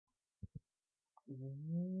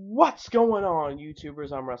What's going on,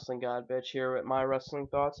 YouTubers? I'm Wrestling God Bitch here with My Wrestling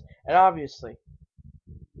Thoughts, and obviously,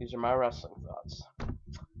 these are my wrestling thoughts.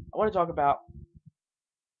 I want to talk about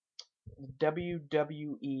the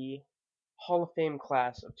WWE Hall of Fame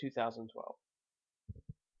class of 2012.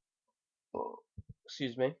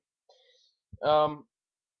 Excuse me. Um,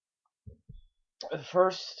 the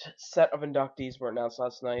first set of inductees were announced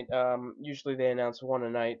last night. Usually they announce one a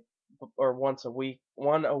night or one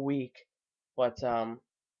a week, but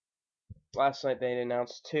last night they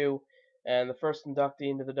announced two, and the first inductee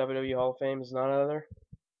into the WWE Hall of Fame is none other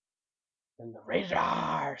than the Razor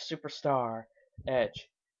superstar Edge.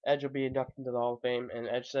 Edge will be inducted into the Hall of Fame, and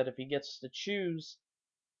Edge said if he gets to choose,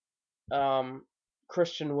 um,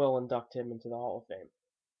 Christian will induct him into the Hall of Fame.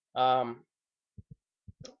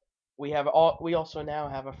 We also now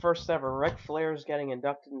have a first ever. Ric Flair is getting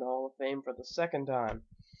inducted in the Hall of Fame for the second time.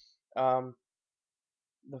 Um,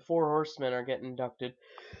 the Four Horsemen are getting inducted,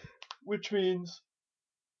 which means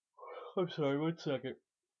I'm sorry, 1 second.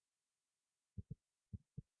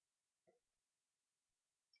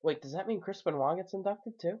 Wait, does that mean Chris Benoit gets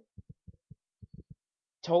inducted too?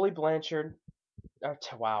 Tully Blanchard.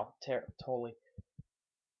 Wow, Tully.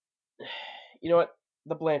 You know what?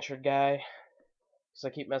 The Blanchard guy, because I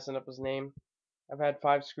keep messing up his name. I've had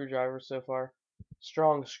 5 screwdrivers so far.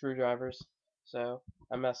 Strong screwdrivers. So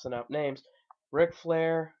I'm messing up names. Ric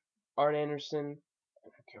Flair, Arn Anderson,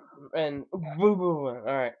 and Boo Boo.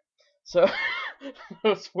 Alright. So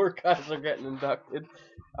those 4 guys are getting inducted.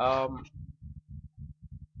 Um,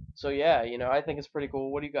 so yeah, I think it's pretty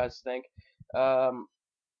cool. What do you guys think? Um,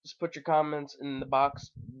 just put your comments in the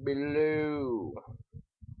box below.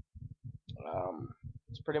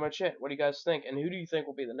 That's pretty much it. What do you guys think? And who do you think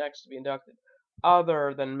will be the next to be inducted?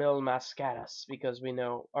 Other than Mil Mascaras, because we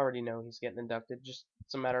already know he's getting inducted. Just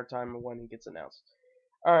it's a matter of time of when he gets announced.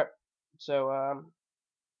 All right, so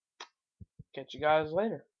catch you guys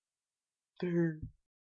later.